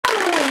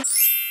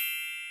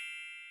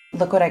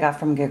look what I got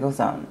from Giggle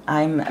Zone.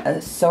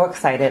 I'm so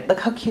excited. Look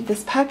how cute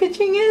this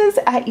packaging is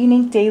at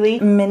Unique Daily.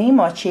 Mini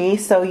mochi.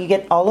 So you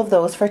get all of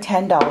those for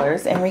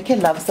 $10. Enrique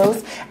loves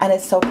those, and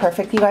it's so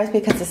perfect, you guys,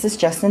 because this is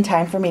just in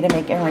time for me to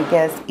make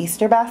Enrique's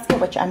Easter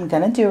basket, which I'm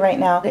gonna do right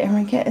now.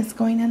 Enrique is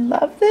going to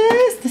love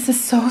this. This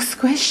is so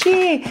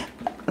squishy.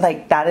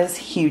 Like, that is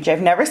huge.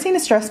 I've never seen a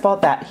stress ball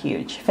that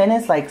huge. Finn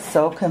is like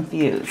so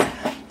confused.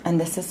 And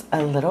this is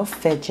a little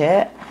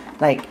fidget.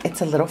 Like,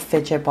 it's a little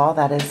fidget ball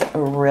that is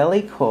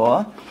really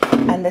cool.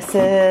 And this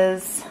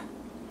is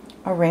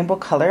a rainbow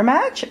color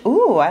match.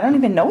 Ooh, I don't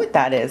even know what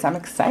that is. I'm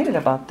excited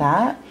about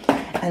that.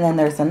 And then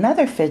there's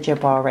another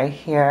fidget ball right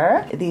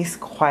here. These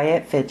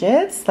quiet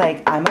fidgets,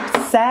 like, I'm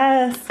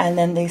obsessed. And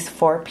then these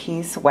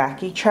 4-piece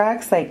wacky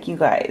tracks, like, you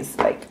guys,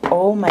 like,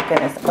 oh my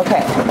goodness.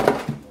 Okay,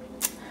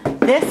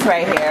 this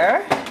right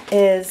here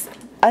is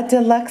a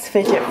deluxe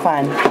fidget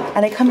fun,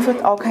 and it comes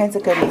with all kinds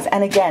of goodies.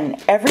 And again,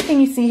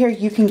 everything you see here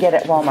you can get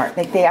at Walmart.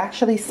 Like, they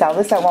actually sell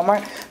this at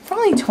Walmart for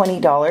only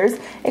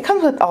 $20. It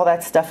comes with all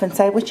that stuff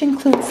inside, which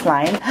includes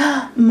slime.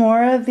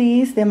 More of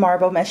these, the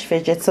marble mesh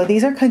fidgets. So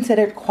these are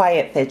considered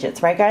quiet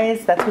fidgets, right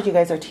guys? That's what you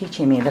guys are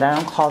teaching me, that I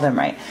don't call them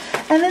right.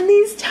 And then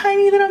these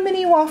tiny little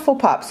mini waffle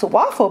pops. So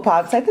waffle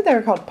pops, I thought they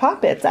were called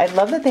Pop-Its. I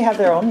love that they have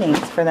their own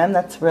names for them.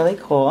 That's really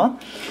cool.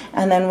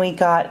 And then we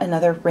got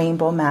another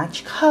rainbow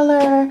match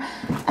color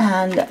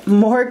and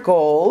more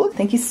gold.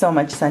 Thank you so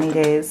much, Sunny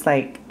Days.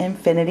 Like,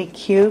 infinity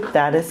cube,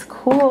 that is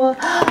cool.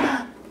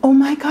 Oh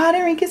my god,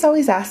 Enrique's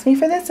always asked me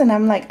for this, and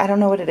I'm like, I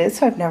don't know what it is,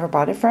 so I've never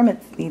bought it from.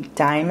 It's the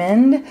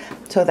diamond,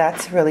 so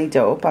that's really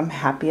dope. I'm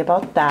happy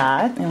about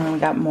that. And then we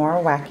got more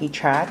wacky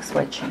tracks,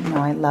 which, you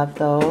know, I love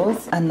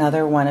those.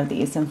 Another one of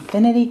these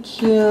infinity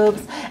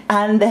cubes.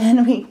 And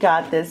then we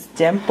got this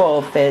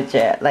dimple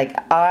fidget. Like,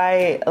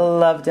 I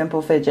love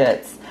dimple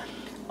fidgets.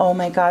 Oh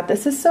my god,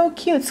 this is so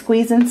cute.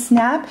 Squeeze and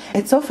snap.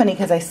 It's so funny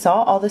because I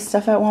saw all this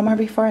stuff at Walmart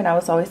before, and I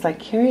was always like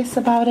curious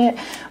about it.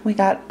 We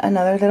got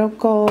another little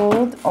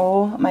gold.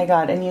 Oh my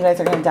god, and you guys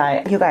are gonna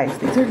die. You guys,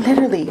 these are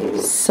literally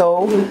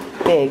so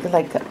big.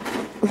 Like,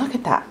 look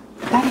at that.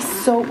 That is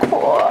so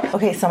cool.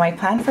 Okay, so my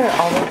plan for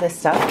all of this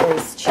stuff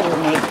is to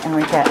make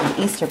Enrique an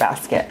Easter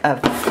basket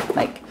of,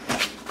 like,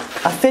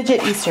 a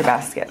fidget Easter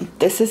basket.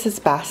 This is his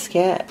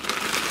basket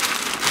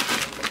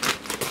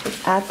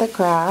at the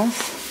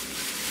grass.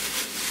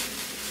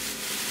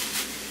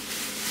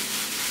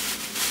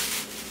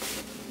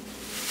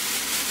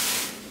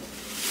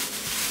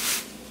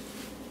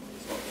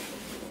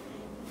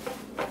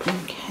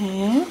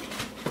 Okay,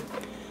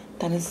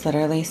 that is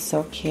literally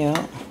so cute.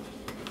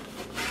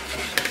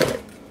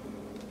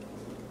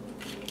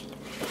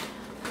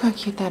 Look how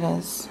cute that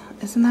is.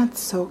 Isn't that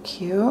so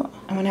cute?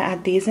 I'm gonna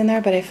add these in there,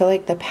 but I feel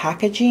like the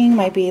packaging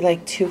might be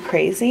like too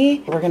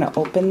crazy. We're gonna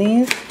open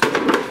these.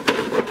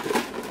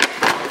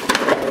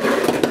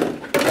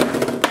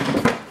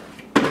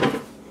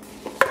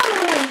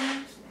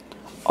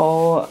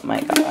 Oh my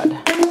god,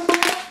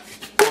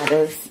 that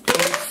is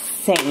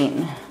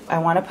insane. I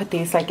want to put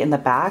these like in the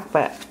back,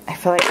 but I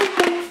feel like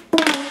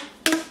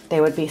they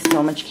would be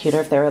so much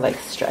cuter if they were like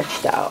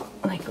stretched out.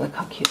 Like, look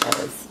how cute that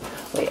is.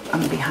 Wait,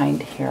 I'm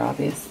behind here,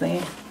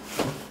 obviously.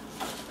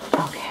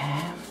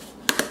 Okay.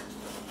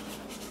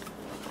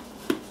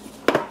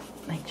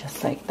 Like,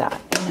 just like that,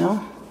 you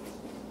know?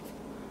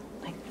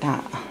 Like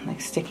that.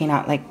 Like sticking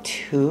out like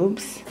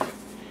tubes.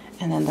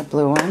 And then the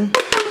blue one.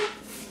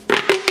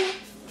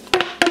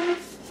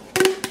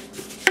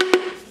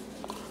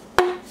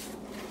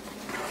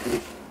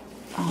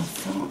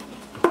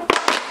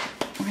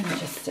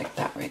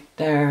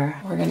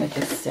 There. We're gonna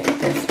just stick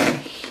this right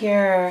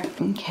here.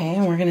 Okay,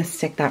 and we're gonna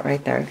stick that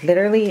right there.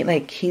 Literally,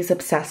 like, he's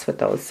obsessed with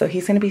those. So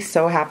he's gonna be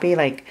so happy,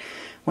 like,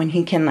 when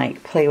he can,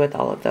 like, play with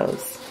all of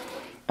those.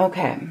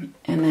 Okay,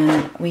 and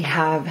then we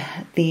have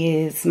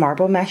these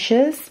marble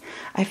meshes.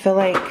 I feel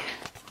like,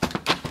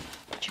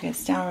 put you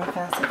guys down real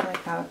fast. I feel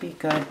like that would be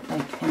good,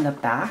 like, in the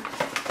back.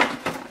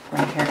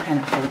 Right here, kind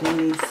of holding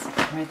these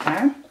right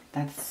there.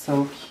 That's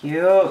so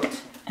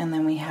cute. And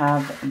then we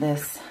have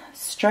this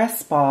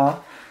stress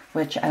ball,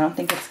 which I don't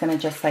think it's gonna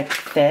just like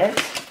fit.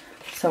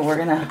 So we're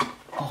gonna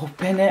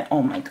open it.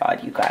 Oh my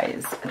god, you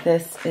guys.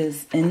 This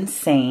is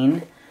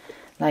insane.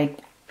 Like,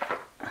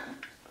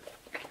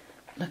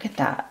 look at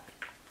that.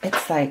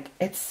 It's like,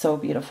 it's so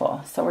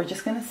beautiful. So we're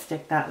just gonna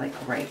stick that like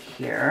right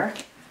here.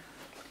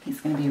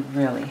 He's gonna be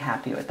really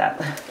happy with that.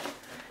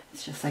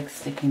 It's just like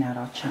sticking out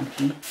all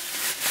chunky.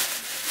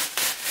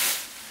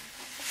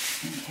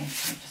 Okay,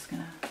 so we're just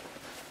gonna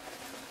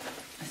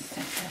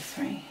stick this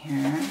right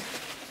here.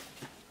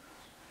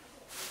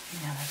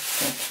 Yeah, that's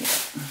so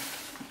cute.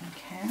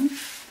 Okay. Now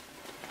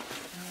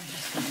we're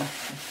just gonna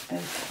stick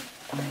this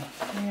right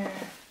here.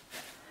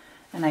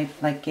 And I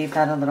like gave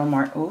that a little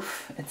more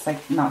oof. It's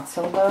like not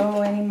so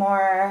low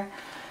anymore.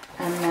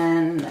 And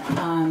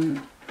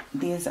then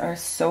these are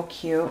so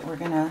cute. We're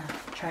gonna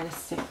try to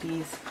stick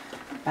these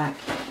back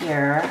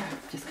here.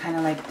 Just kind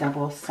of like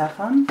double stuff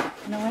them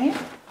in a way.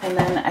 And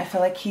then I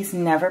feel like he's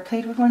never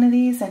played with one of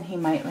these, and he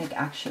might like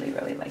actually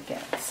really like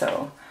it.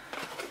 So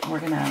we're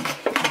gonna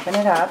open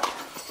it up.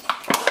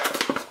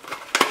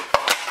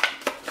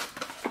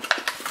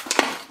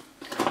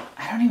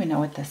 don't even know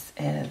what this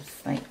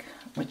is, like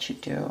what you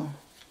do.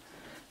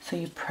 So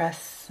you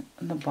press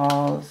the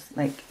balls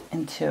like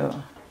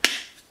into,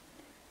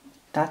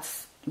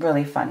 that's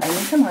really fun. I need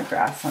some more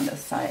grass on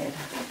this side.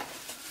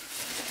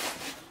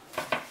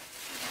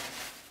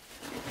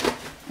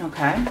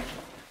 Okay.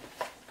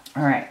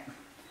 All right.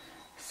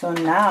 So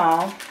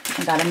now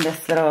I got him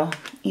this little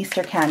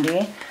Easter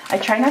candy. I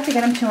try not to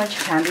get him too much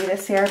candy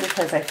this year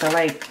because I feel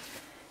like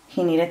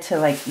he needed to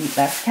like eat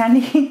less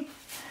candy.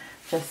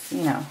 Just,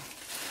 you know.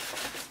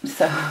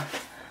 So,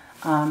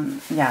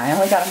 yeah, I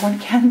only got him one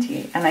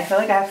candy. And I feel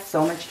like I have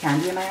so much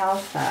candy in my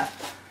house that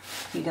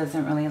he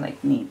doesn't really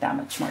like need that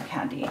much more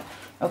candy.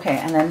 Okay,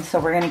 and then so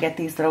we're going to get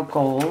these little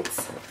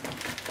golds.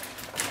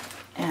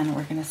 And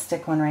we're going to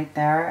stick one right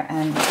there.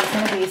 And he's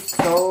going to be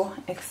so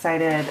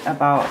excited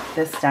about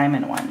this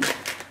diamond one.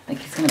 Like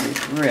he's going to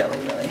be really,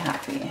 really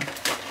happy.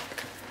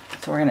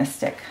 So we're going to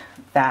stick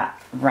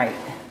that right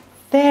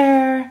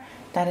there.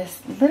 That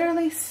is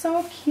literally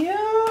so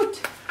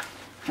cute.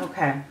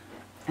 Okay.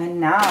 And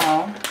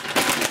now,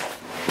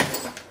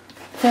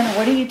 Finn,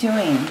 what are you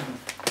doing?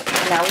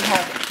 Now we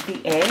have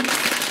the eggs.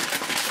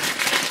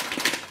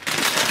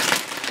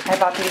 I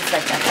bought these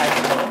like at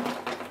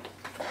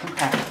 $5.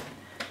 Okay.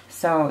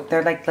 So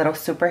they're like little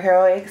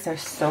superhero eggs. They're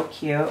so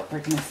cute. We're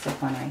going to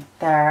stick one right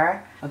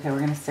there. Okay, we're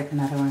going to stick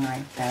another one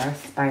right there.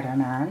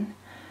 Spider-Man.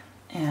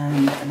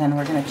 And then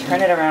we're going to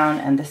turn it around,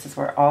 and this is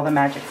where all the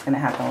magic's going to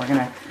happen. We're going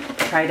to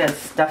try to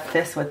stuff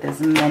this with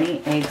as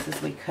many eggs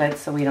as we could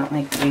so we don't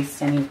like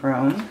waste any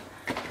room.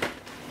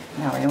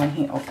 That way when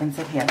he opens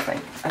it, he has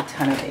like a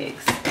ton of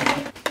eggs.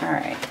 Okay. All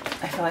right.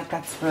 I feel like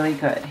that's really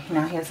good.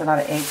 Now he has a lot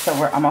of eggs, so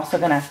I'm also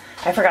going to,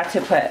 I forgot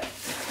to put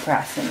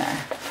grass in there.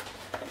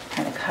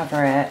 Kind of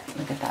cover it.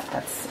 Look at that.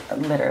 That's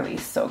literally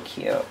so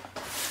cute.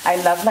 I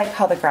love like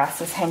how the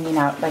grass is hanging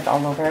out like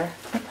all over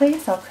the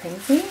place, all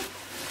crazy.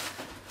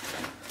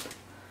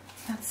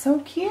 That's so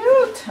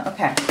cute.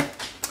 Okay.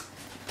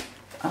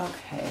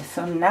 Okay,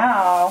 so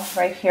now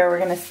right here we're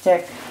going to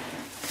stick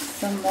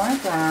some more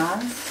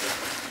grass.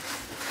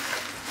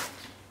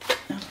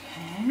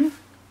 Okay.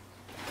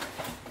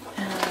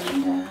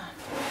 And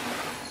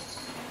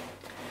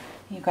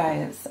you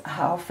guys,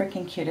 how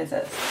freaking cute is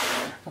this?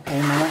 Okay,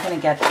 and then we're going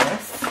to get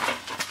this.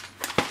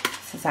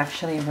 This is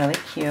actually really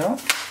cute.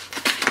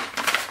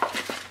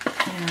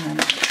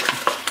 And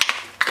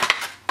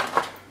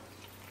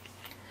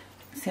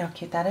see how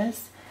cute that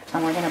is?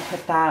 And we're going to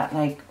put that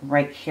like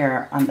right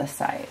here on the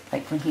side.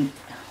 Like when he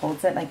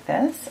holds it like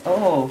this.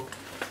 Oh,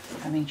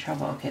 having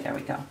trouble. Okay, there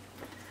we go.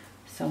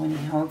 So when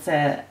he holds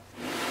it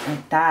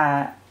like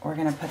that, we're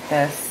going to put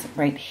this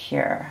right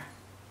here.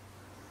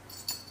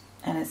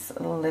 And it's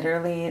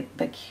literally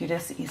the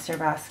cutest Easter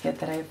basket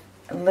that I've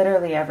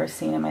literally ever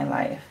seen in my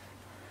life.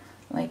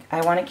 Like,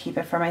 I want to keep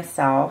it for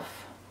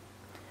myself.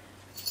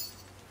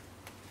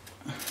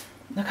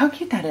 Look how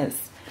cute that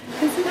is.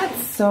 Isn't that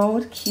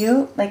so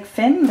cute? Like,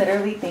 Finn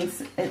literally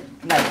thinks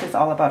life is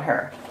all about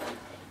her.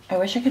 I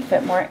wish I could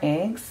fit more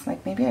eggs.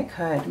 Like, maybe I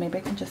could. Maybe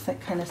I can just,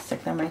 like, kind of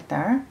stick them right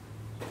there.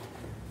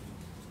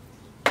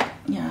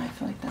 Yeah, I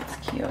feel like that's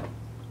cute.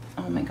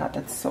 Oh my god,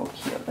 that's so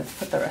cute. Let's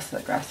put the rest of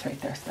the grass right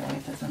there so that way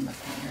it doesn't look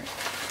weird.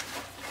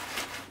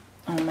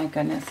 Oh my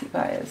goodness, you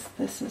guys.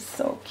 This is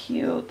so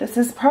cute. This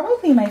is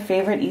probably my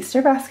favorite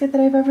Easter basket that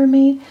I've ever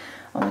made.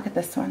 Oh, look at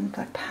this one.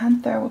 Black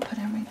Panther. We'll put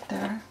him right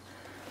there.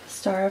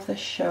 Star of the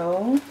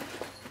show.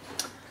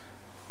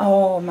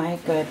 Oh my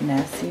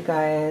goodness, you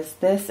guys.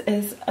 This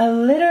is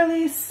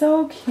literally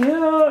so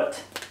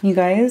cute. You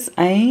guys,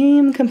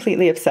 I'm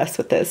completely obsessed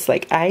with this.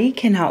 Like, I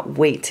cannot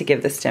wait to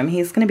give this to him.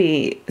 He's going to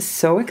be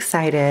so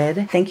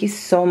excited. Thank you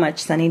so much,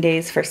 Sunny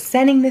Days, for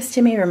sending this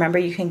to me. Remember,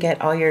 you can get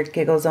all your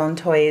Giggle Zone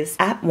toys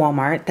at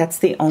Walmart. That's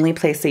the only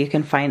place that you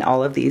can find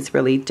all of these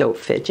really dope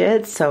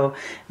fidgets. So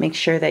make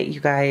sure that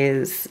you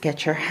guys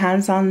get your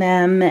hands on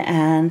them.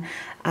 And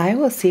I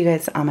will see you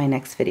guys on my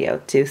next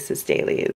video. Deuces daily.